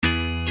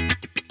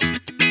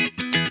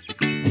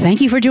Thank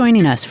you for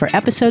joining us for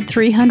episode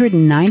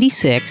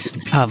 396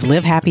 of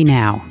Live Happy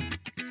Now.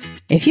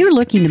 If you're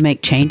looking to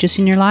make changes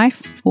in your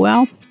life,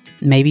 well,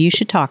 maybe you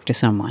should talk to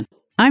someone.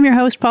 I'm your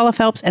host, Paula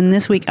Phelps, and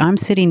this week I'm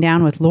sitting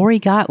down with Lori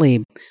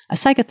Gottlieb, a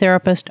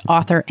psychotherapist,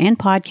 author, and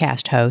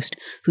podcast host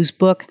whose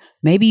book,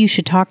 Maybe You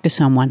Should Talk to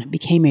Someone,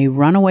 became a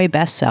runaway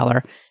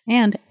bestseller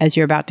and, as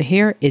you're about to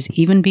hear, is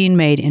even being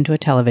made into a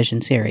television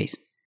series.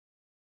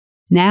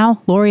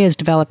 Now, Lori has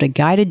developed a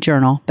guided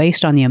journal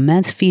based on the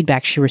immense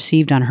feedback she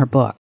received on her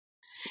book.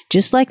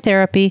 Just like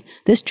therapy,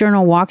 this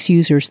journal walks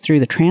users through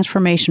the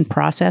transformation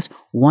process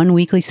one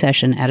weekly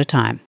session at a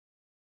time.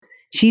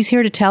 She's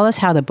here to tell us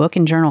how the book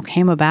and journal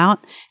came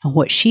about and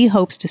what she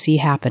hopes to see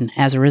happen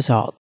as a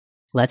result.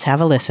 Let's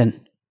have a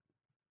listen.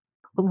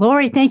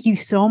 Lori, thank you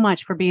so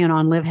much for being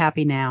on Live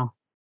Happy Now.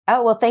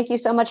 Oh, well, thank you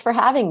so much for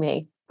having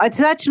me. It's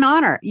such an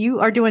honor. You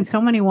are doing so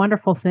many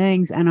wonderful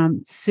things, and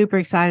I'm super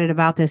excited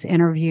about this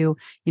interview.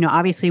 You know,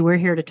 obviously, we're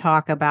here to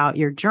talk about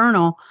your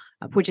journal,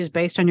 which is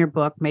based on your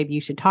book, Maybe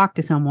You Should Talk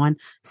to Someone.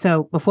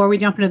 So before we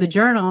jump into the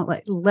journal,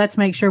 let's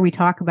make sure we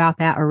talk about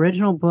that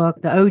original book,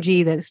 the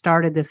OG that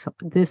started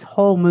this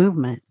whole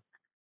movement.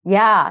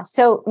 Yeah.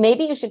 So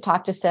Maybe You Should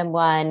Talk to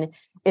Someone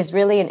is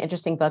really an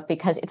interesting book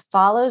because it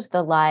follows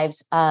the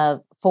lives of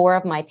 4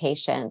 of my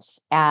patients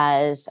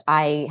as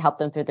I help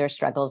them through their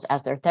struggles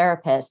as their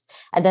therapist.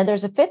 And then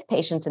there's a 5th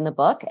patient in the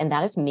book, and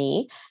that is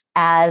me,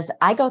 as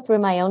I go through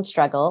my own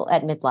struggle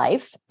at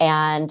midlife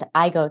and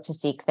I go to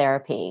seek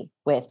therapy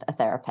with a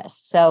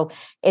therapist. So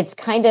it's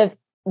kind of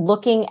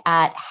looking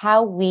at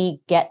how we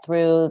get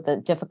through the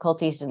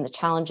difficulties and the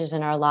challenges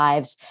in our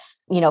lives,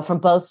 you know, from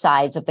both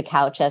sides of the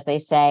couch, as they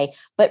say.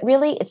 But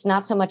really, it's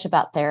not so much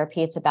about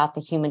therapy. It's about the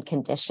human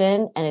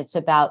condition, and it's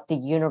about the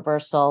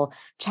universal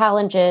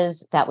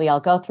challenges that we all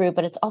go through.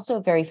 But it's also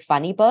a very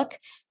funny book.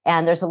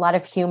 And there's a lot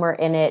of humor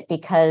in it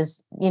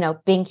because, you know,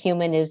 being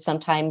human is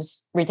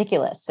sometimes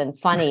ridiculous and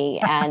funny,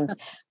 and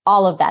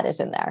all of that is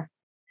in there.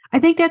 I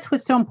think that's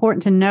what's so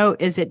important to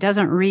note is it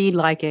doesn't read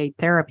like a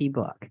therapy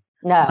book.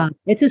 No,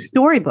 it's a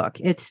storybook.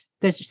 It's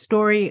the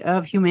story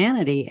of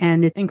humanity,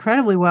 and it's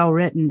incredibly well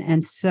written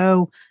and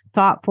so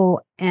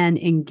thoughtful and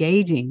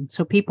engaging.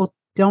 So people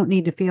don't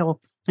need to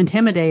feel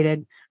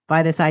intimidated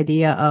by this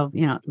idea of,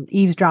 you know,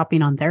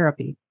 eavesdropping on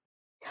therapy.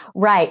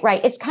 Right.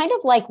 It's kind of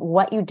like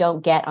what you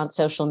don't get on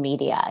social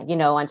media. You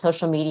know, on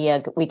social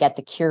media, we get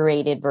the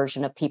curated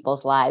version of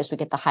people's lives. We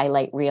get the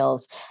highlight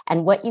reels.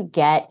 And what you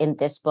get in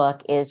this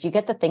book is you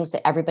get the things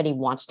that everybody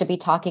wants to be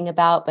talking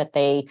about, but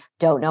they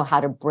don't know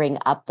how to bring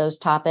up those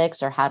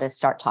topics or how to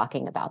start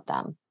talking about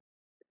them.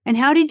 And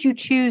how did you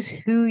choose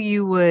who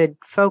you would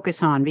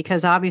focus on?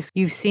 Because obviously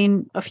you've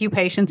seen a few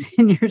patients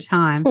in your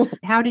time.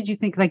 How did you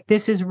think, like,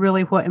 this is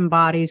really what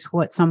embodies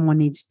what someone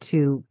needs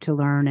to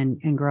learn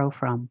and grow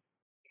from?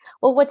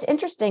 Well, what's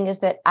interesting is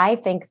that I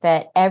think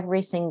that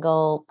every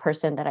single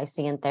person that I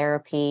see in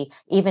therapy,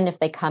 even if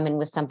they come in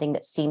with something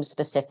that seems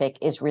specific,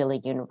 is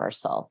really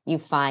universal. You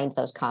find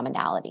those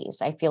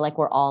commonalities. I feel like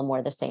we're all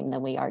more the same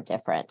than we are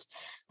different.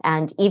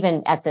 And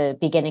even at the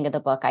beginning of the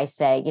book, I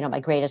say, you know,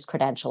 my greatest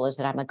credential is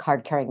that I'm a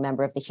card-carrying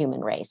member of the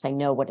human race. I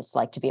know what it's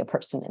like to be a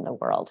person in the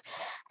world.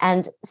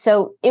 And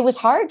so it was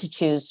hard to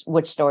choose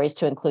which stories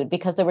to include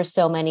because there were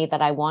so many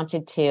that I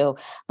wanted to,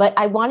 but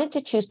I wanted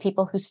to choose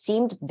people who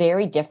seemed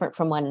very different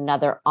from one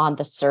another on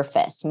the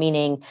surface,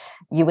 meaning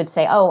you would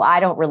say, oh, I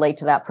don't relate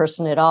to that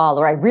person at all,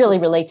 or I really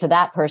relate to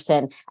that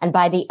person. And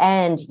by the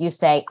end, you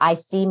say, I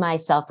see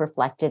myself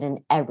reflected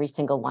in every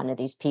single one of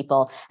these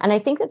people. And I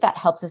think that that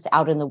helps us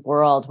out in the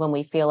world when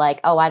we feel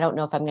like, oh, I don't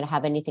know if I'm going to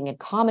have anything in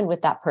common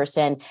with that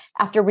person.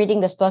 After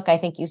reading this book, I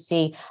think you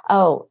see,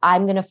 oh,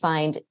 I'm going to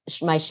find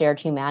my shared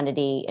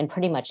humanity in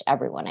pretty much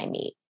everyone I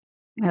meet.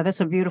 Yeah,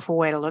 that's a beautiful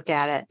way to look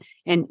at it.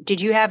 And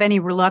did you have any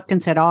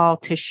reluctance at all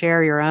to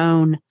share your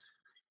own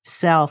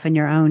self and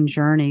your own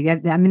journey?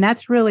 I mean,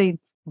 that's really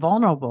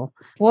vulnerable.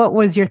 What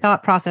was your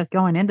thought process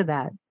going into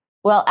that?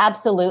 Well,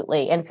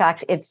 absolutely. In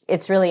fact,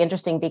 it's really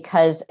interesting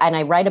because, and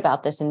I write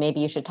about this, and maybe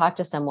you should talk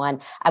to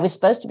someone. I was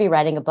supposed to be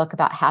writing a book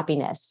about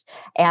happiness,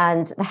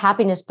 and the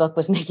happiness book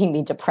was making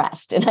me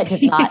depressed. And I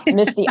did not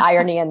miss the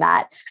irony in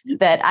that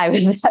I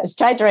was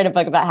trying to write a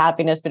book about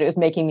happiness, but it was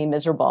making me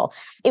miserable.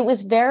 It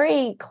was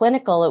very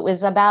clinical. It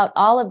was about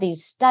all of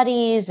these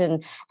studies,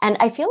 and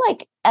I feel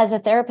like as a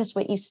therapist,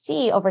 what you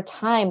see over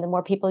time, the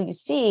more people you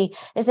see,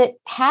 is that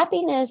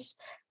happiness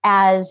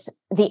as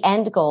the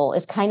end goal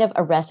is kind of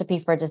a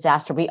recipe for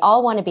disaster. We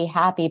all want to be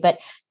happy, but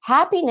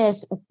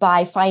happiness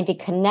by finding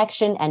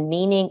connection and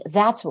meaning,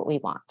 that's what we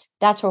want.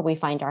 That's where we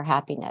find our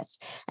happiness.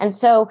 And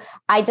so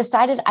I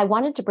decided I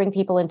wanted to bring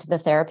people into the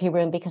therapy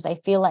room because I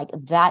feel like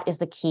that is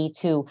the key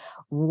to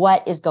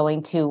what is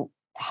going to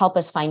help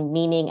us find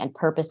meaning and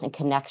purpose and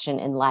connection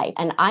in life.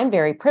 And I'm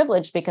very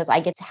privileged because I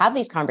get to have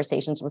these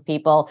conversations with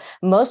people.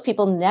 Most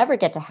people never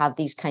get to have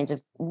these kinds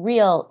of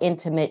real,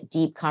 intimate,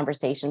 deep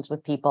conversations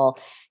with people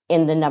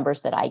in the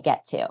numbers that I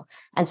get to.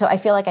 And so I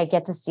feel like I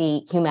get to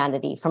see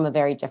humanity from a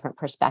very different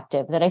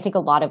perspective that I think a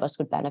lot of us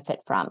would benefit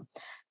from.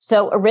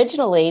 So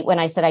originally, when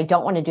I said I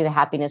don't want to do the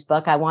happiness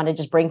book, I want to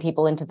just bring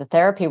people into the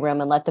therapy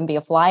room and let them be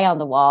a fly on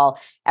the wall.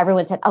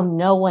 Everyone said, "Oh,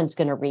 no one's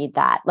going to read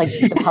that." Like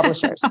the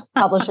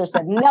publishers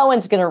said, "No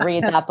one's going to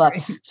read that book."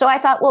 Great. So I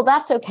thought, well,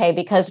 that's okay,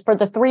 because for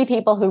the 3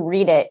 people who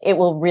read it, it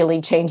will really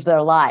change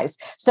their lives.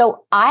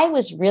 So I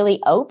was really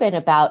open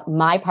about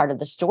my part of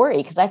the story,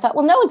 because I thought,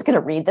 well, no one's going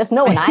to read this.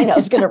 No one I know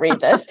is going to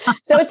read this.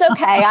 So it's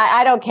okay.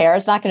 I don't care.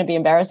 It's not going to be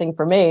embarrassing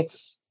for me.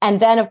 And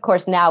then, of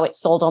course, now it's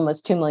sold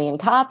almost 2 million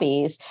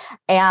copies.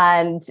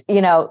 And,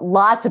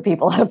 lots of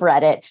people have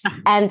read it.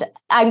 And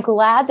I'm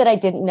glad that I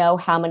didn't know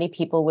how many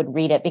people would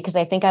read it, because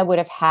I think I would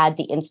have had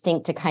the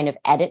instinct to kind of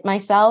edit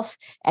myself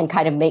and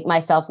kind of make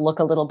myself look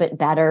a little bit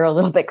better, a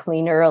little bit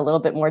cleaner, a little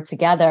bit more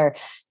together.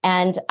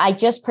 And I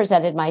just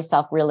presented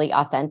myself really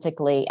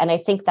authentically. And I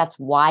think that's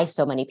why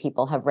so many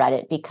people have read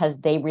it, because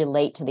they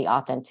relate to the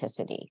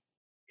authenticity.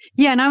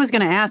 Yeah, and I was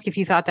going to ask if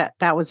you thought that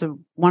that was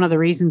one of the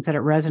reasons that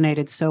it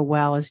resonated so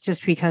well, is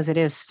just because it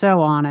is so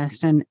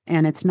honest, and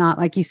it's not,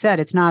 like you said,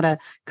 it's not a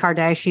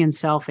Kardashian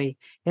selfie.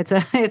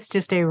 It's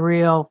just a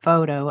real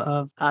photo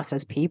of us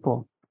as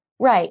people.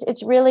 Right.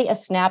 It's really a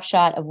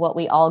snapshot of what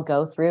we all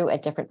go through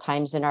at different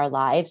times in our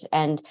lives.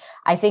 And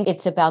I think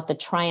it's about the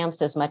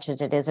triumphs as much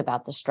as it is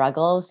about the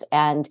struggles.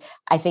 And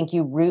I think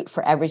you root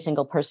for every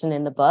single person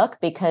in the book,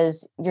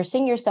 because you're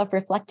seeing yourself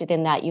reflected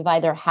in that. You've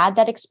either had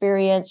that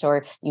experience,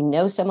 or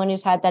someone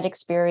who's had that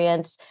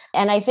experience.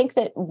 And I think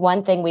that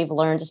one thing we've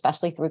learned,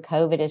 especially through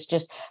COVID, is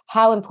just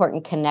how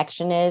important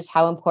connection is,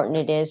 how important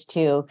it is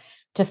to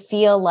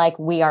feel like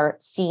we are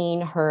seen,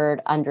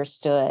 heard,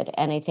 understood.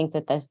 And I think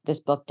that this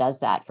book does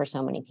that for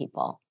so many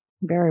people.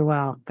 Very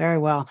well, very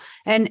well.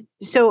 And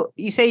so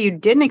you say you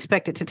didn't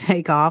expect it to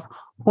take off.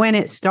 When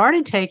it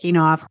started taking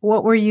off,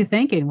 what were you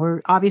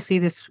thinking? Obviously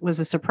this was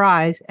a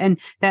surprise, and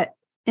that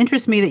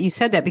interests me that you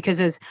said that, because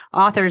as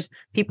authors,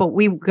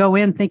 we go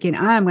in thinking,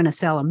 I'm going to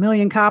sell 1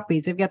 million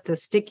copies. They've got the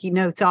sticky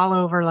notes all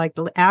over, like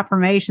the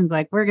affirmations,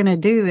 like we're going to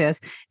do this.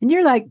 And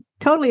you're like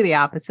totally the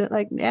opposite.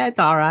 Like, yeah, it's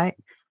all right.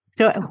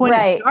 So when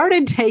it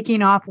started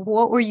taking off,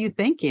 what were you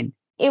thinking?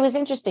 It was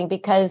interesting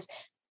because,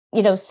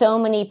 so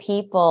many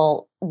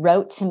people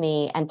wrote to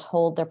me and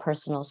told their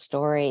personal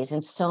stories,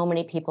 and so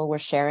many people were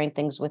sharing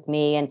things with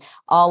me, and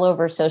all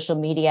over social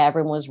media,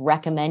 everyone was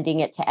recommending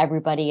it to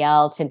everybody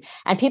else. And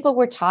people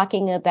were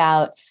talking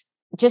about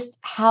just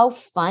how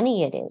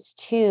funny it is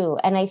too.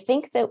 And I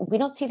think that we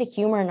don't see the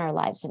humor in our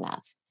lives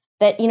enough.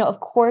 That, of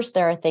course,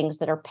 there are things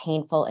that are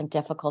painful and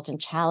difficult and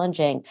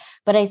challenging,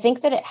 but I think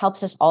that it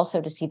helps us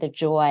also to see the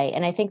joy.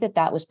 And I think that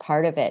that was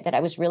part of it, that I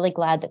was really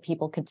glad that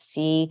people could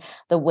see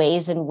the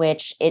ways in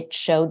which it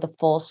showed the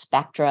full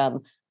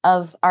spectrum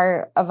of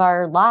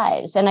our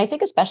lives. And I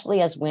think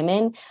especially as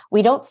women,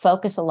 we don't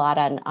focus a lot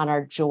on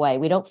our joy.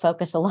 We don't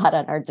focus a lot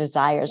on our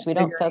desires. We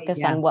don't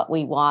focus on what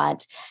we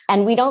want.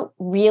 And we don't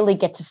really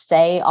get to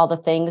say all the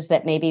things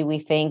that maybe we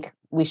think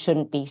we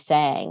shouldn't be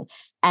saying.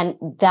 And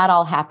that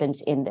all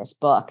happens in this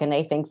book. And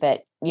I think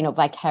that,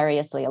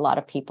 vicariously, a lot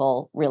of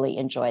people really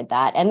enjoyed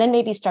that, and then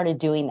maybe started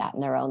doing that in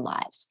their own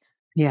lives.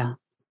 Yeah.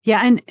 Yeah.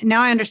 And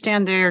now I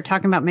understand they're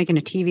talking about making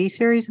a TV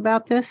series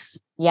about this.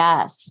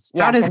 Yes.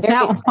 How does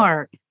that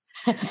work?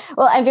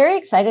 Well, I'm very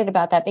excited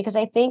about that, because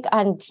I think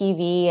on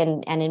TV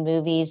and in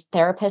movies,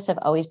 therapists have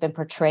always been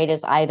portrayed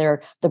as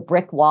either the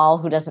brick wall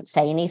who doesn't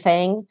say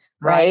anything,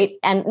 right?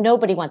 And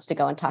nobody wants to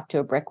go and talk to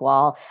a brick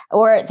wall.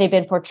 Or they've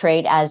been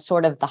portrayed as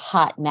sort of the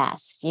hot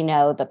mess,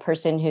 the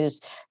person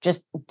who's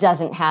just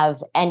doesn't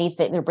have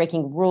anything. They're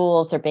breaking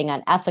rules. They're being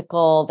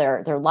unethical.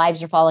 Their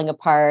lives are falling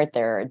apart.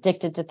 They're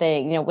addicted to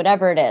things,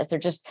 whatever it is.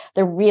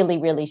 They're really,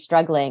 really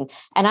struggling.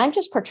 And I'm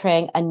just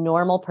portraying a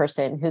normal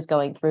person who's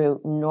going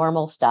through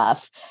normal stuff.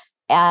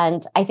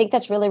 And I think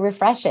that's really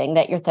refreshing,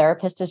 that your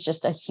therapist is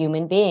just a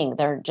human being.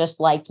 They're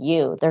just like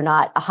you. They're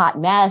not a hot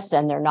mess,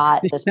 and they're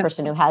not this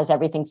person who has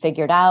everything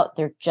figured out.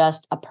 They're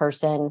just a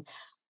person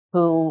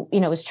who,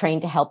 is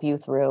trained to help you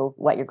through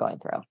what you're going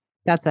through.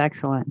 That's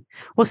excellent.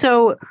 Well,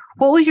 so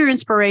what was your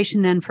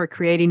inspiration then for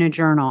creating a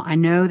journal? I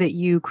know that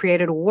you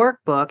created a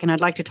workbook, and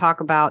I'd like to talk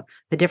about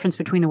the difference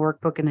between the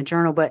workbook and the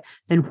journal, but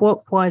then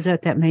what was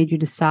it that made you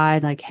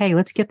decide, like, hey,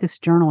 let's get this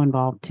journal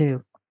involved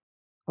too?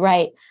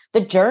 Right.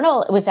 The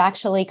journal was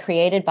actually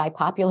created by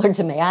popular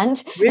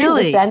demand.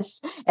 Really?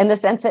 In the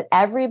sense that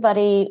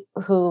everybody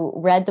who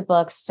read the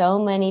book, so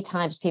many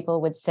times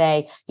people would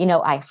say,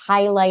 I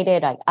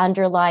highlighted, I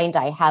underlined,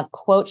 I have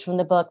quotes from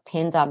the book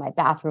pinned on my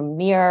bathroom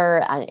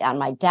mirror, on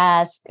my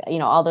desk,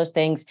 all those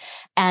things.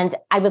 And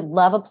I would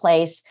love a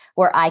place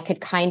where I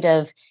could kind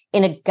of,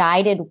 in a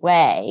guided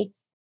way,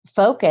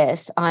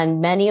 focus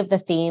on many of the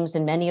themes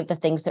and many of the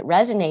things that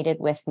resonated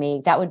with me.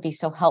 That would be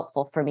so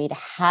helpful for me to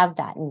have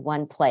that in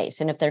one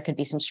place. And if there could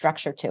be some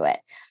structure to it.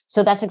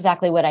 So that's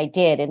exactly what I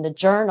did. In the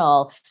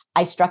journal,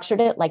 I structured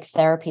it like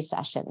therapy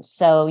sessions.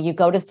 So you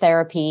go to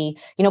therapy,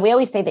 we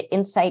always say that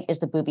insight is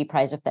the booby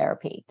prize of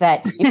therapy,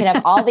 that you can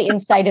have all the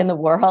insight in the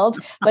world,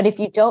 but if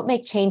you don't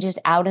make changes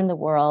out in the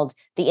world,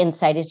 the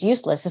insight is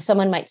useless. So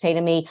someone might say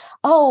to me,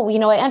 oh,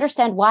 I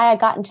understand why I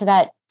got into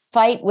that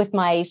fight with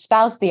my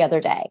spouse the other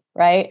day,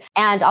 right?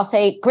 And I'll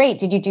say, great,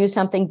 did you do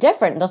something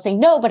different? And they'll say,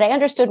 no, but I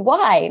understood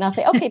why. And I'll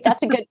say, okay,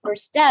 that's a good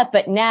first step,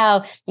 but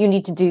now you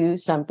need to do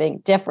something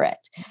different.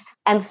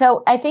 And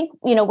so I think,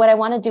 what I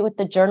want to do with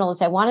the journal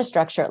is I want to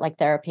structure it like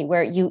therapy,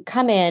 where you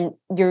come in,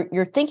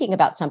 you're thinking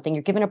about something,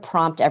 you're given a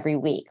prompt every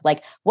week.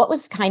 Like, what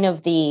was kind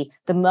of the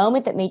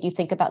moment that made you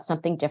think about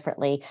something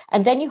differently?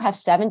 And then you have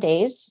 7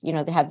 days,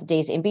 they have the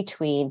days in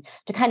between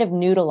to kind of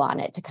noodle on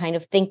it, to kind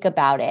of think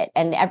about it,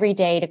 and every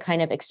day to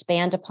kind of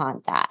expand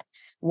upon that.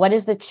 What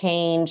is the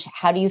change?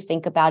 How do you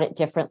think about it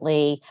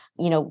differently?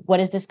 What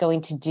is this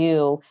going to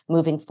do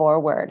moving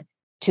forward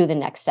to the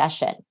next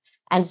session?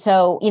 And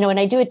so, and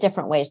I do it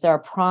different ways. There are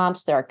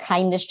prompts, there are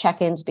kindness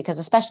check-ins, because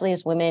especially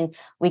as women,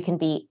 we can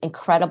be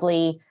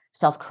incredibly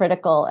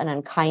self-critical and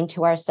unkind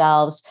to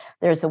ourselves.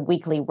 There's a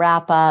weekly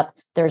wrap-up.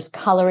 There's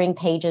coloring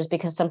pages,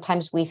 because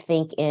sometimes we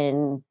think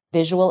in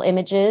visual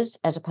images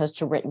as opposed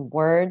to written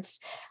words.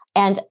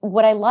 And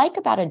what I like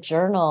about a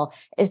journal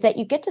is that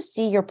you get to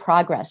see your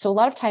progress. So a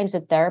lot of times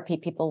in therapy,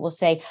 people will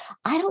say,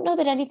 I don't know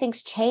that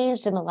anything's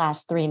changed in the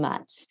last 3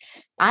 months.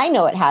 I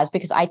know it has,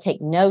 because I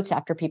take notes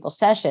after people's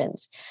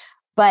sessions.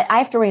 But I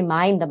have to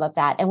remind them of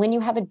that. And when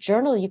you have a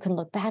journal, you can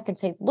look back and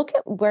say, look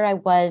at where I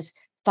was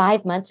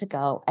 5 months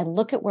ago, and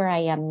look at where I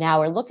am now,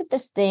 or look at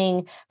this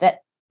thing that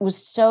was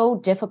so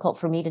difficult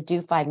for me to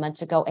do 5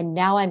 months ago. And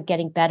now I'm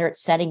getting better at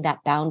setting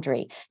that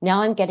boundary.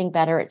 Now I'm getting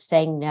better at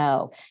saying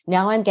no.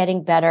 Now I'm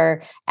getting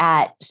better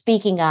at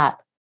speaking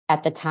up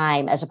at the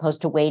time, as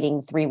opposed to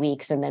waiting 3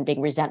 weeks and then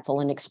being resentful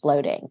and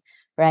exploding,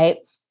 right?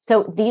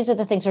 So these are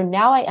the things. So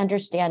now I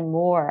understand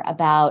more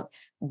about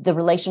the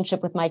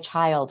relationship with my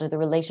child or the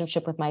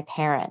relationship with my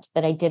parent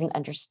that I didn't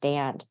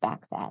understand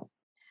back then.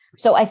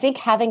 So I think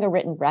having a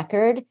written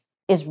record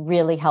is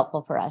really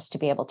helpful for us to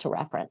be able to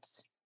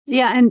reference.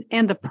 Yeah,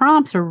 and the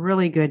prompts are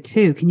really good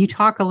too. Can you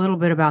talk a little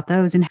bit about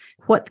those and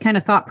what kind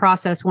of thought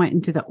process went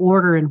into the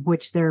order in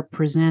which they're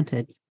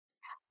presented?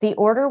 The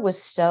order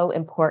was so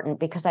important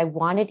because I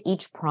wanted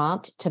each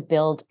prompt to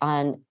build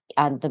on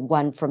the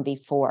one from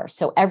before.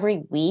 So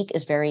every week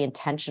is very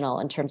intentional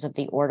in terms of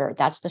the order.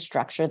 That's the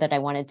structure that I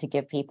wanted to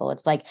give people.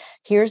 It's like,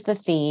 here's the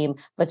theme.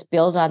 Let's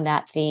build on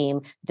that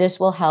theme. This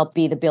will help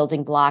be the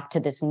building block to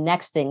this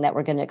next thing that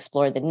we're going to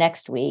explore the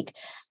next week.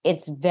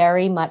 It's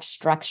very much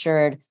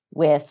structured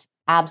with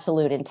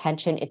absolute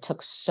intention. It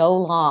took so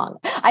long.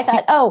 I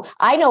thought, oh,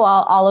 I know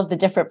all of the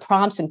different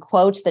prompts and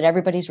quotes that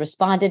everybody's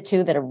responded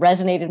to that have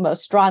resonated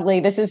most strongly.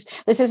 This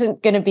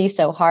isn't going to be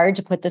so hard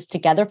to put this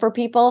together for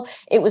people.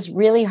 It was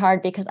really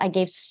hard because I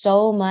gave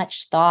so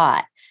much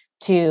thought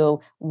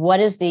to what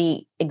is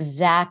the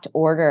exact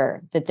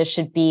order that this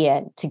should be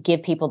in to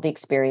give people the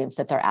experience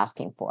that they're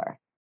asking for.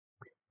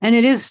 And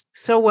it is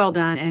so well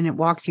done, and it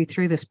walks you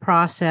through this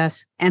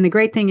process. And the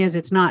great thing is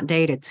it's not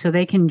dated, so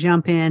they can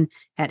jump in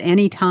at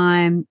any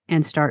time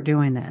and start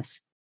doing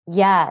this.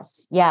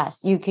 Yes.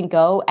 You can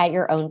go at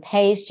your own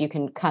pace. You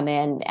can come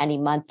in any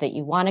month that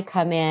you want to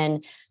come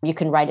in. You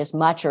can write as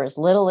much or as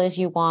little as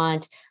you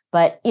want.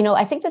 But,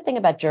 I think the thing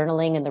about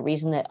journaling, and the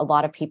reason that a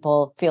lot of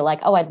people feel like,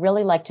 oh, I'd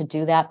really like to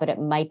do that, but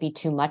it might be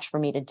too much for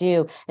me to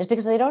do, is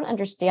because they don't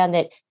understand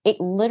that it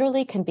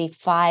literally can be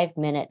 5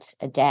 minutes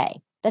a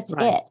day. That's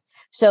Right. it.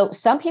 So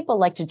some people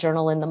like to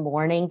journal in the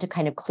morning to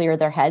kind of clear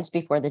their heads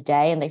before the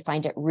day, and they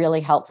find it really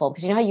helpful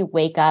because you know how you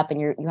wake up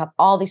and you have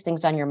all these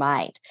things on your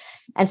mind.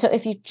 And so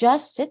if you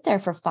just sit there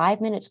for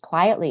 5 minutes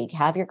quietly,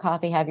 have your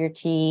coffee, have your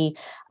tea,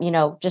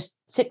 just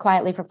sit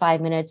quietly for 5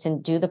 minutes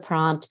and do the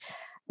prompt.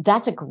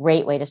 That's a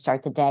great way to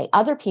start the day.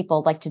 Other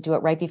people like to do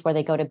it right before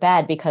they go to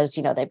bed because,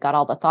 they've got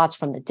all the thoughts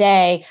from the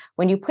day.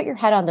 When you put your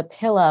head on the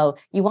pillow,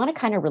 you want to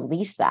kind of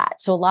release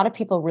that. So a lot of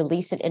people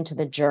release it into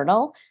the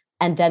journal,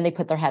 and then they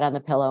put their head on the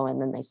pillow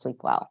and then they sleep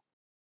well.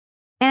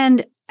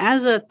 And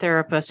as a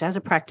therapist, as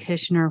a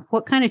practitioner,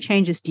 what kind of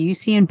changes do you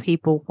see in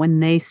people when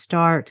they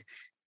start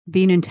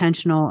being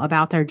intentional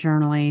about their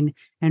journaling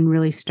and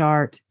really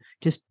start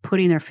just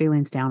putting their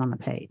feelings down on the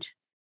page?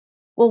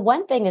 Well,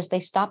 one thing is they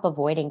stop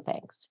avoiding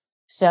things.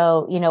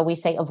 So, we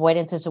say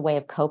avoidance is a way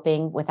of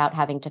coping without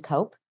having to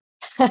cope.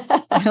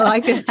 I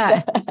like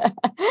that.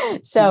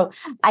 So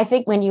I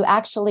think when you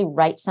actually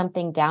write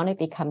something down, it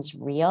becomes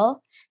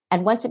real.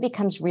 And once it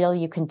becomes real,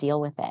 you can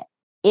deal with it.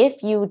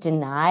 If you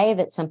deny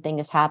that something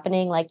is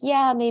happening, like,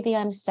 yeah, maybe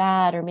I'm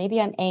sad, or maybe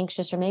I'm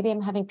anxious, or maybe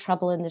I'm having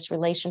trouble in this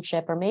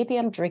relationship, or maybe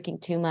I'm drinking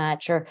too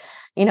much, or,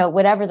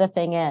 whatever the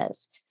thing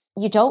is,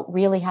 you don't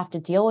really have to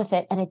deal with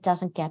it. And it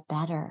doesn't get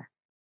better.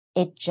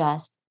 It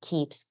just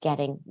keeps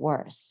getting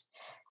worse.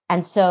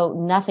 And so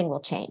nothing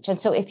will change. And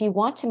so if you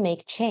want to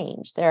make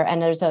change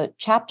there's a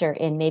chapter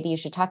in Maybe You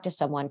Should Talk to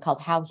Someone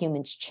called How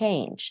Humans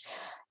Change.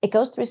 It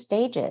goes through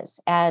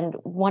stages. And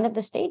one of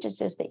the stages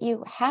is that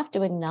you have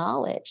to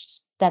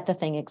acknowledge that the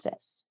thing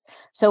exists.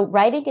 So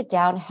writing it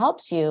down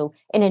helps you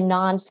in a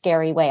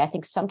non-scary way. I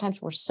think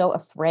sometimes we're so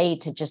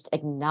afraid to just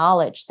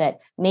acknowledge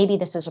that maybe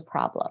this is a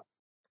problem.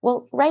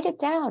 Well, write it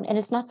down and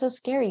it's not so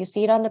scary. You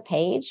see it on the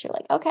page. You're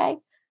like, okay,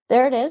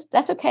 there it is.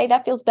 That's okay.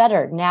 That feels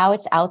better. Now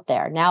it's out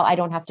there. Now I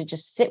don't have to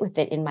just sit with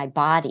it in my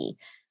body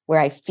where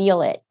I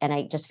feel it and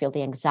I just feel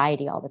the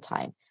anxiety all the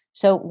time.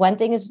 So one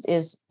thing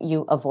is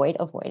you avoid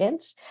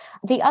avoidance.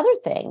 The other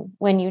thing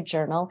when you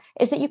journal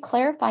is that you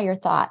clarify your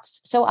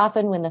thoughts. So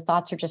often when the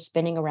thoughts are just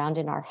spinning around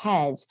in our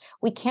heads,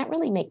 we can't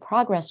really make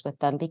progress with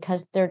them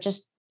because they're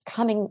just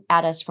coming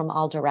at us from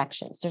all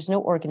directions. There's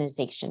no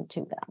organization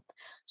to them.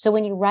 So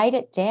when you write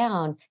it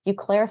down, you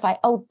clarify,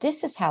 oh,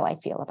 this is how I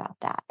feel about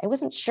that. I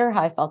wasn't sure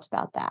how I felt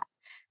about that.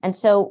 And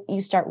so you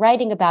start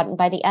writing about it. And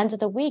by the end of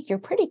the week, you're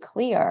pretty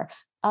clear.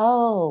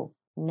 Oh,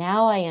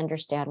 now I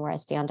understand where I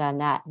stand on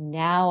that.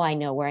 Now I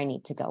know where I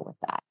need to go with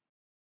that.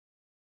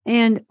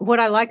 And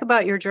what I like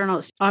about your journal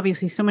is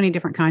obviously so many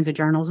different kinds of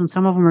journals, and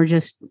some of them are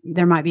just,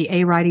 there might be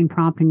a writing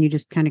prompt and you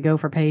just kind of go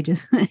for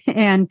pages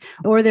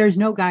or there's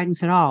no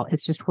guidance at all.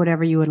 It's just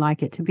whatever you would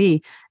like it to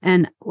be.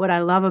 And what I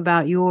love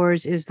about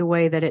yours is the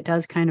way that it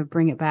does kind of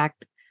bring it back,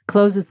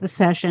 closes the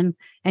session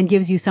and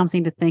gives you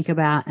something to think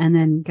about and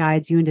then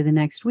guides you into the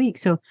next week.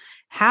 So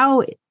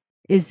how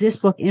is this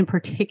book in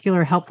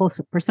particular helpful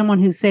for someone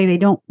who say they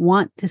don't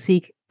want to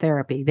seek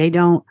therapy? They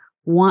don't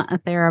want a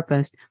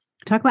therapist.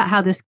 Talk about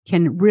how this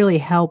can really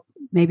help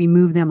maybe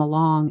move them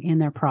along in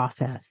their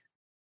process.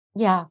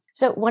 Yeah.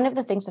 So one of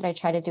the things that I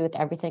try to do with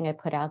everything I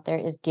put out there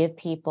is give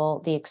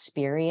people the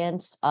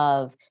experience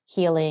of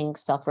healing,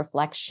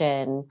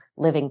 self-reflection,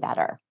 living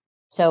better.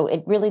 So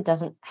it really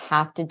doesn't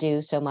have to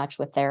do so much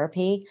with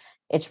therapy.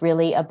 It's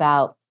really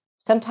about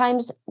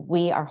sometimes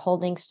we are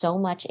holding so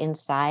much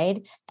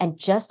inside, and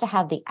just to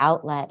have the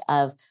outlet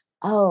of,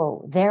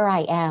 oh, there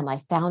I am. I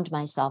found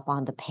myself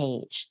on the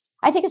page.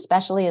 I think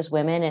especially as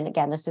women, and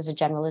again, this is a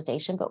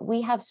generalization, but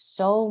we have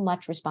so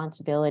much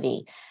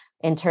responsibility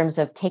in terms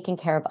of taking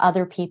care of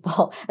other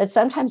people that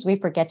sometimes we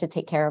forget to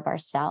take care of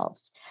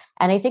ourselves.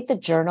 And I think the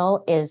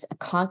journal is a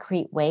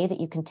concrete way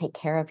that you can take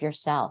care of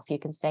yourself. You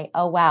can say,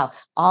 oh, wow,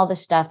 all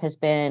this stuff I've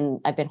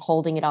been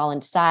holding it all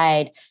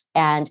inside.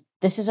 And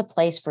this is a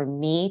place for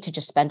me to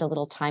just spend a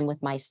little time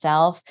with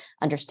myself,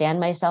 understand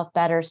myself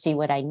better, see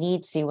what I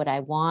need, see what I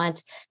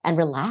want, and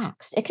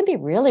relax. It can be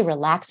really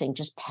relaxing.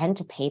 Just pen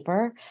to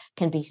paper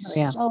can be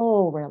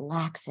so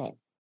relaxing.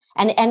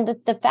 And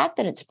the fact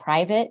that it's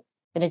private,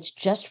 that it's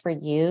just for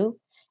you,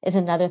 is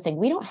another thing.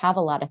 We don't have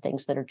a lot of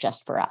things that are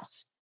just for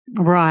us.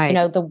 Right. You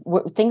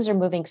know, things are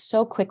moving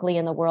so quickly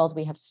in the world.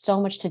 We have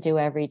so much to do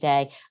every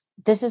day.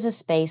 This is a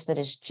space that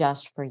is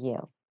just for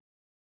you.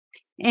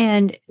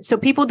 And so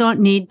people don't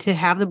need to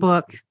have the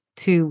book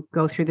to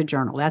go through the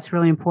journal. That's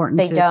really important.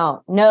 They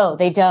don't. No,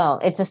 they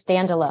don't. It's a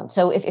standalone.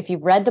 So if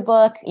you've read the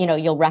book, you know,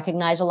 you'll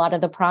recognize a lot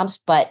of the prompts.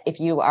 But if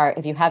you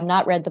have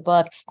not read the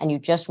book and you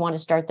just want to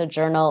start the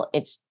journal,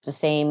 it's the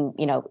same,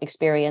 you know,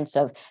 experience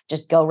of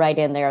just go right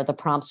in there. The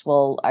prompts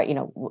will,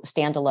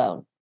 stand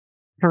alone.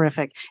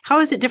 Terrific. How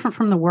is it different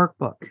from the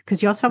workbook?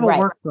 Because you also have a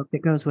workbook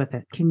that goes with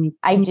it. Can you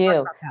I talk do.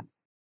 about that?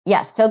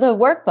 Yes. So the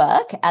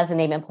workbook, as the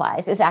name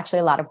implies, is actually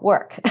a lot of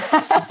work.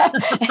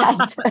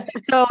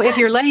 So if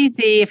you're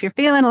lazy, if you're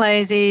feeling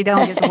lazy,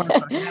 don't get the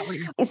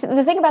workbook. So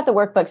the thing about the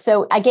workbook,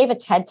 so I gave a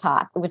TED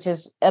talk, which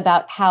is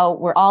about how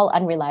we're all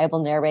unreliable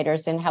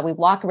narrators and how we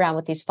walk around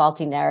with these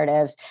faulty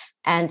narratives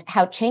and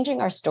how changing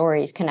our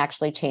stories can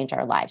actually change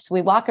our lives.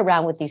 We walk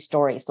around with these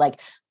stories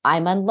like,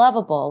 I'm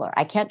unlovable, or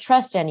I can't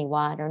trust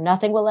anyone, or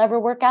nothing will ever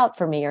work out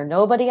for me, or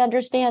nobody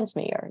understands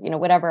me, or,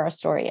 whatever our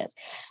story is.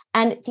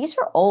 And these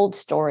are old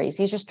stories.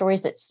 These are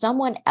stories that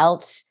someone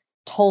else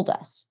told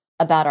us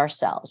about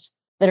ourselves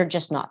that are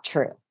just not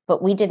true,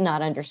 but we did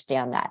not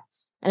understand that.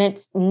 And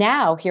it's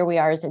now here we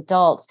are as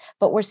adults,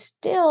 but we're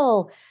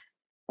still,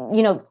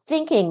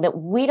 thinking that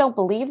we don't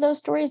believe those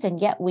stories.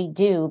 And yet we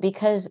do,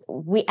 because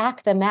we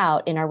act them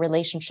out in our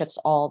relationships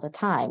all the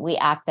time. We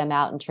act them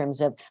out in terms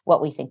of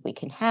what we think we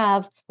can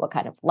have, what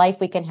kind of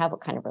life we can have,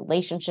 what kind of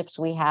relationships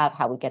we have,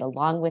 how we get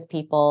along with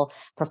people,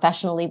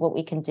 professionally, what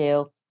we can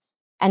do.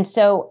 And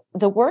so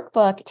the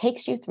workbook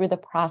takes you through the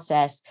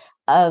process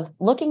of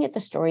looking at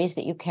the stories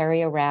that you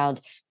carry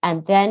around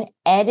and then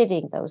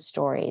editing those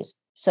stories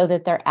so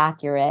that they're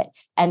accurate,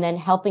 and then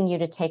helping you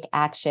to take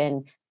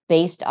action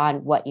based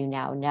on what you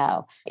now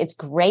know. It's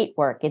great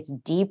work. It's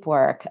deep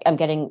work. I'm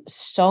getting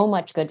so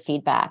much good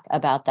feedback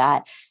about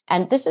that.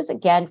 And this is,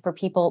 again, for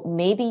people,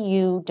 maybe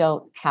you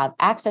don't have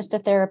access to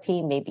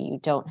therapy, maybe you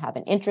don't have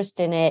an interest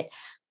in it.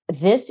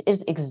 This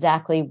is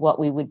exactly what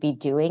we would be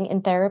doing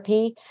in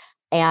therapy.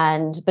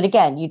 But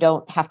again, you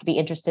don't have to be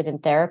interested in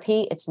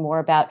therapy. It's more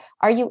about,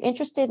 are you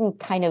interested in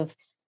kind of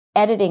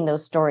editing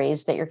those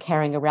stories that you're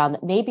carrying around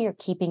that maybe are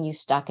keeping you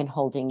stuck and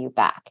holding you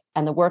back?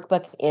 And the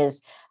workbook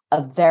is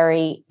a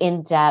very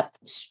in-depth,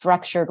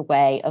 structured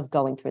way of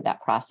going through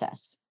that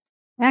process.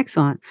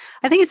 Excellent.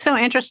 I think it's so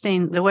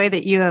interesting the way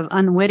that you have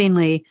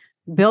unwittingly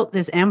built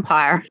this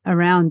empire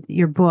around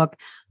your book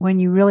when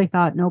you really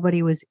thought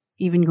nobody was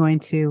even going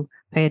to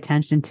pay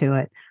attention to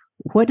it.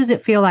 What does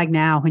it feel like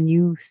now when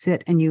you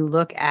sit and you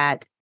look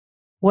at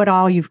what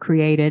all you've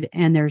created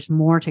and there's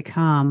more to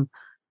come?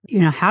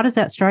 How does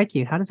that strike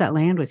you? How does that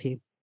land with you?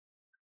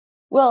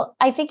 Well,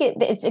 I think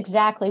it's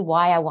exactly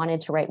why I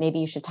wanted to write Maybe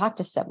You Should Talk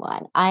to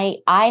Someone.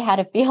 I had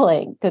a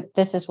feeling that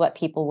this is what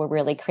people were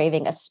really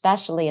craving,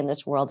 especially in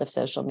this world of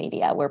social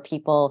media where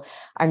people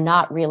are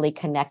not really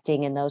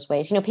connecting in those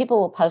ways. People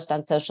will post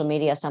on social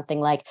media something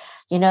like,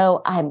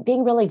 I'm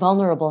being really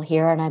vulnerable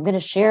here and I'm going to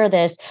share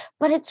this,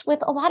 but it's with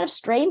a lot of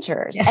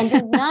strangers and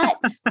you're not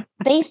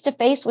face to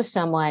face with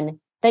someone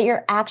that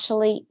you're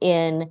actually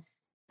in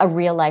a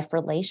real life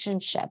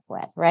relationship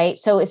with, right?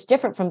 So it's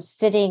different from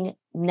sitting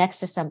next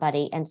to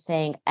somebody and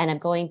saying, and I'm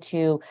going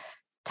to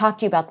talk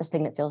to you about this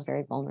thing that feels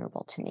very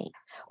vulnerable to me.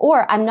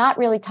 Or I'm not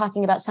really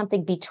talking about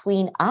something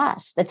between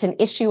us that's an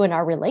issue in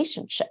our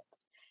relationship.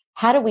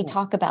 How do we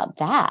talk about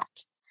that?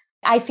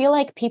 I feel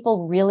like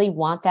people really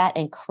want that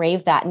and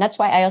crave that. And that's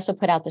why I also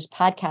put out this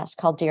podcast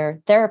called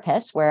Dear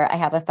Therapist, where I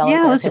have a fellow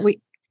therapist.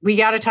 Listen, we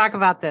got to talk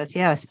about this.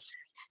 Yes.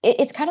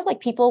 It's kind of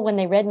like people, when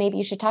they read Maybe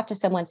You Should Talk to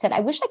Someone, said,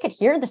 I wish I could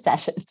hear the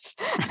sessions.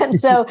 And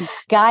so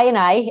Guy and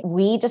I,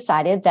 we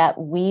decided that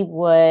we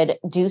would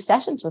do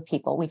sessions with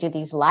people. We do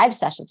these live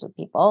sessions with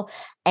people.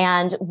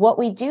 And what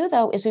we do,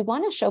 though, is we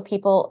want to show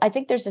people, I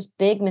think there's this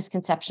big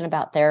misconception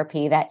about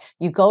therapy that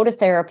you go to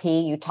therapy,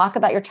 you talk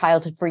about your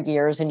childhood for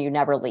years and you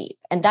never leave.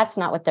 And that's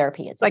not what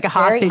therapy is. It's like a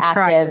hostage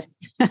crisis.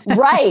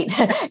 Right.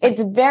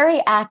 It's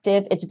very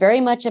active. It's very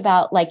much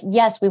about like,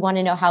 yes, we want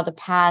to know how the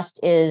past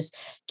is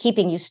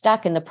keeping you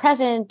stuck in the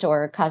present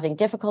or causing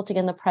difficulty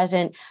in the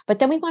present. But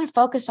then we want to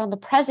focus on the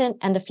present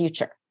and the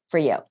future for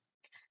you.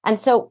 And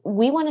so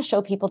we want to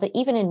show people that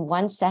even in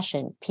one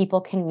session, people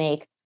can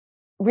make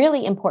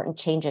really important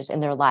changes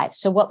in their lives.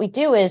 So what we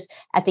do is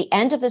at the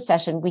end of the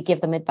session, we give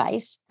them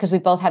advice because we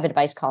both have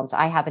advice columns.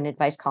 I have an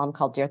advice column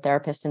called Dear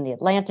Therapist in the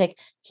Atlantic.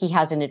 He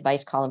has an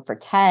advice column for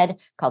TED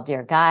called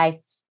Dear Guy.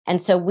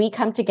 And so we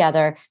come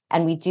together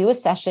and we do a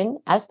session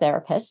as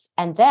therapists.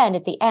 And then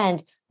at the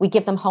end, we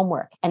give them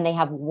homework and they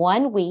have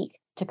 1 week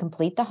to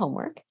complete the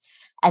homework.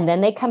 And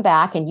then they come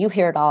back and you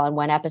hear it all in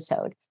one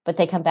episode, but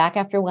they come back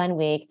after 1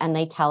 week and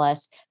they tell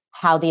us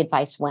how the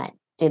advice went.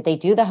 Did they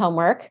do the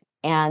homework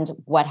and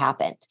what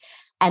happened?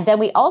 And then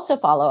we also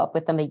follow up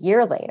with them a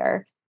year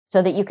later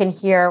so that you can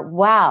hear,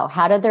 wow,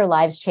 how did their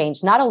lives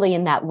change? Not only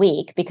in that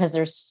week, because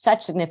there's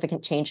such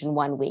significant change in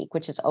 1 week,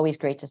 which is always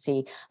great to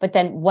see, but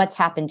then what's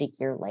happened a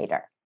year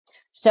later.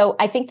 So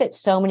I think that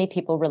so many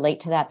people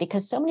relate to that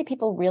because so many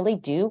people really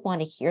do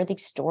want to hear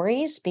these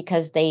stories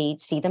because they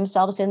see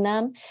themselves in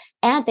them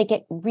and they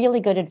get really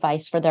good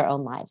advice for their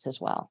own lives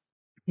as well.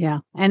 Yeah.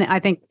 And I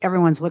think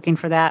everyone's looking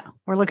for that.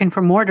 We're looking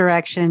for more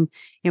direction.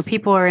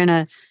 People are in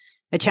a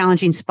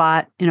challenging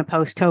spot in a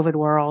post-COVID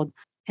world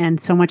and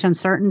so much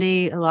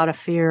uncertainty, a lot of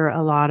fear,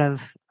 a lot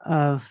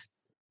of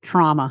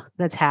trauma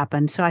that's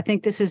happened. So I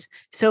think this is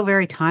so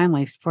very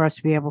timely for us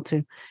to be able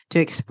to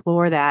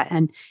explore that.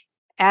 And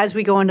as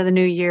we go into the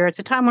new year, it's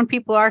a time when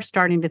people are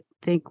starting to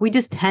think, we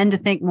just tend to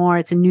think more.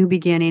 It's a new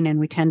beginning and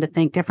we tend to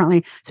think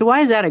differently. So why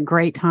is that a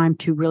great time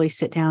to really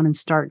sit down and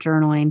start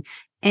journaling?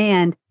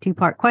 And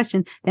two-part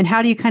question, then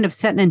how do you kind of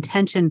set an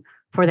intention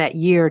for that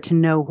year to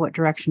know what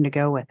direction to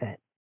go with it?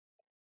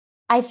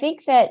 I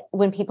think that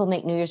when people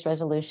make New Year's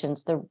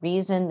resolutions, the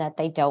reason that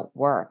they don't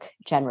work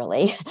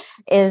generally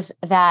is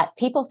that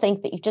people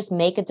think that you just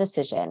make a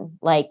decision,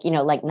 like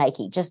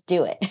Nike, just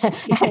do it.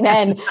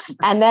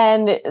 and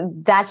then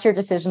that's your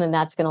decision and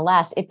that's going to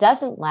last. It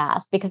doesn't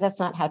last because that's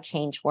not how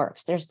change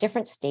works. There's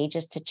different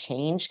stages to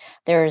change.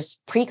 There's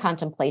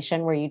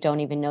pre-contemplation where you don't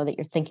even know that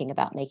you're thinking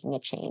about making a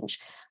change.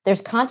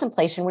 There's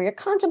contemplation where you're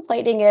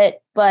contemplating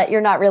it, but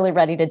you're not really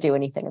ready to do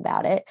anything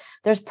about it.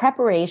 There's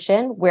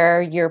preparation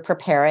where you're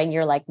preparing.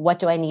 You're like, what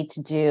do I need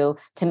to do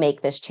to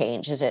make this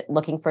change? Is it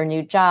looking for a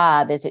new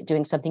job? Is it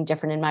doing something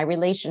different in my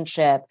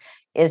relationship?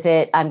 Is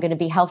it, I'm going to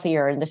be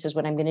healthier and this is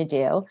what I'm going to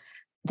do?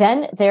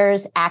 Then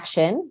there's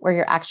action where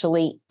you're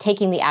actually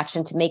taking the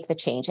action to make the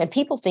change. And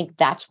people think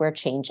that's where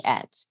change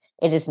ends.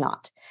 It is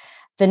not.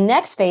 The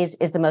next phase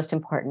is the most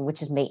important,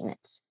 which is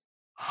maintenance.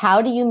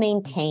 How do you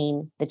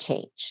maintain the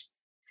change?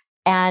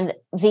 And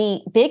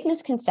the big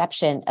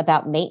misconception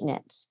about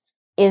maintenance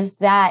is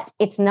that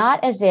it's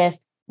not as if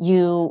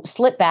you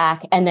slip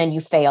back and then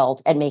you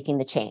failed at making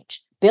the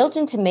change. Built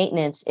into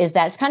maintenance is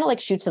that it's kind of like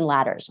Chutes and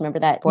Ladders. Remember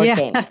that board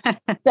game?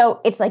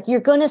 So it's like you're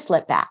going to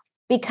slip back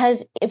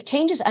because if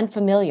change is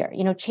unfamiliar,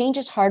 change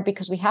is hard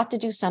because we have to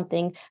do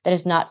something that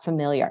is not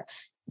familiar.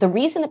 The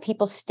reason that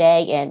people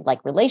stay in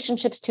like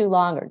relationships too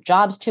long or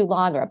jobs too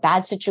long or a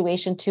bad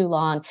situation too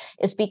long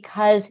is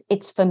because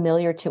it's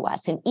familiar to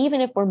us. And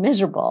even if we're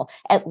miserable,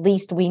 at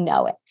least we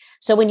know it.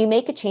 So when you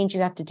make a change,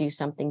 you have to do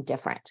something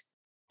different.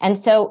 And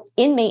so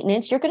in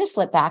maintenance, you're going to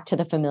slip back to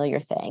the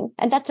familiar thing.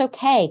 And that's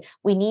okay.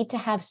 We need to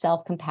have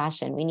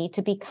self-compassion. We need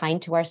to be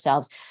kind to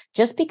ourselves.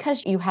 Just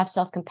because you have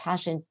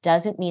self-compassion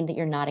doesn't mean that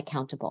you're not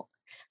accountable.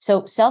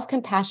 So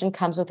self-compassion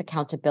comes with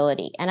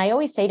accountability. And I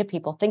always say to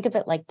people, think of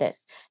it like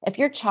this. If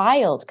your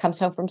child comes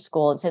home from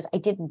school and says, I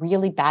did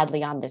really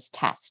badly on this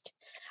test,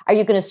 are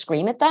you going to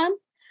scream at them?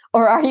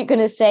 Or are you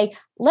going to say,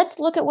 let's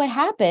look at what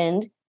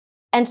happened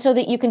And so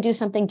that you can do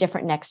something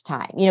different next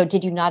time.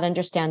 Did you not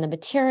understand the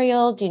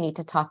material? Do you need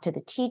to talk to the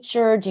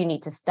teacher? Do you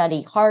need to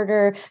study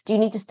harder? Do you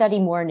need to study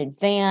more in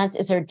advance?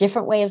 Is there a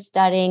different way of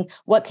studying?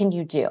 What can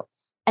you do?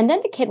 And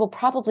then the kid will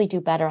probably do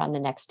better on the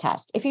next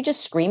test. If you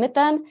just scream at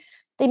them,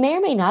 they may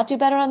or may not do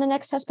better on the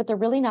next test, but they're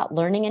really not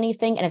learning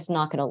anything and it's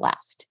not going to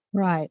last.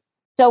 Right.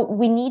 So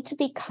we need to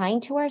be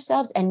kind to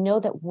ourselves and know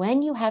that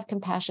when you have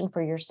compassion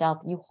for yourself,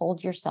 you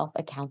hold yourself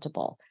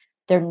accountable.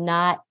 They're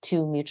not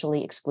two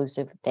mutually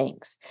exclusive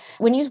things.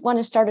 When you want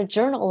to start a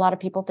journal, a lot of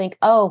people think,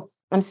 oh,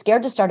 I'm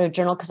scared to start a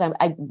journal because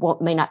I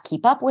may not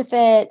keep up with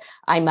it.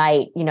 I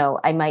might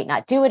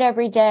not do it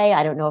every day.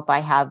 I don't know if I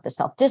have the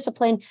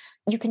self-discipline.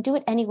 You can do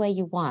it any way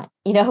you want.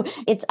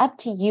 It's up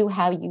to you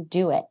how you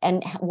do it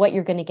and what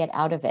you're going to get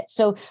out of it.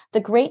 So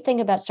the great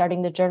thing about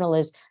starting the journal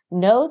is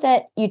know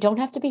that you don't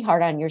have to be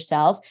hard on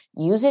yourself.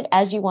 Use it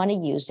as you want to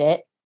use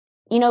it.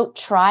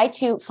 Try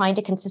to find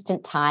a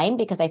consistent time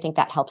because I think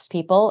that helps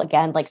people.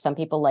 Again, like some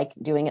people like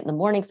doing it in the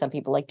morning, some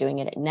people like doing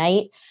it at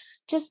night.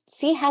 Just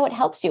see how it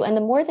helps you. And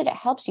the more that it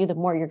helps you, the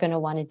more you're going to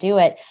want to do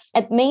it.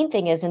 And the main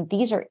thing is, and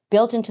these are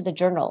built into the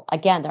journal.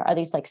 Again, there are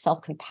these like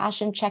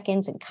self-compassion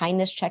check-ins and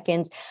kindness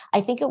check-ins.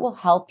 I think it will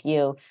help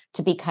you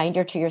to be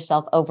kinder to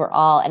yourself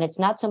overall. And it's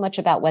not so much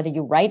about whether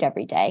you write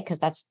every day, because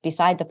that's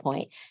beside the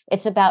point.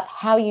 It's about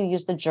how you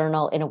use the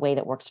journal in a way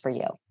that works for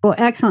you. Well,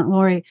 excellent,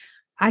 Lori.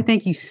 I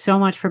thank you so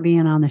much for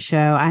being on the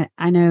show.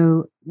 I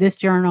know this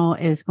journal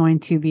is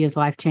going to be as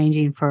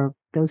life-changing for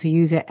those who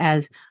use it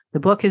as the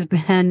book has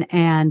been.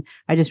 And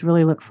I just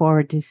really look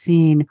forward to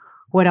seeing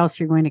what else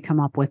you're going to come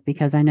up with,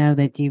 because I know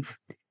that you've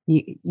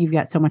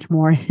got so much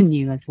more in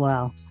you as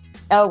well.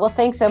 Oh, well,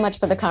 thanks so much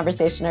for the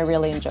conversation. I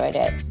really enjoyed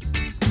it.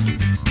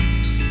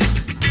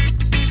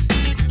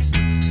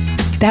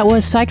 That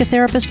was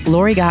psychotherapist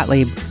Lori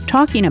Gottlieb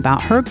talking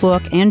about her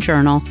book and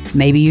journal,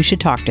 Maybe You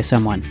Should Talk to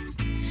Someone.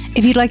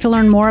 If you'd like to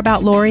learn more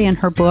about Lori and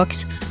her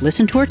books,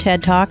 listen to her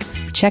TED Talk,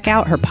 check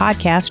out her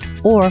podcast,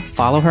 or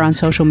follow her on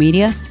social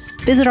media,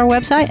 visit our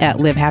website at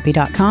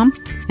livehappy.com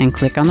and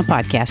click on the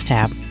podcast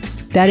tab.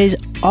 That is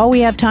all we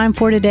have time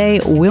for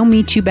today. We'll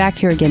meet you back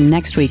here again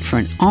next week for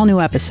an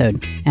all-new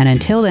episode. And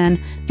until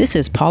then, this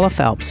is Paula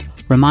Phelps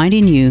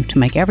reminding you to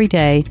make every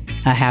day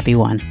a happy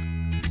one.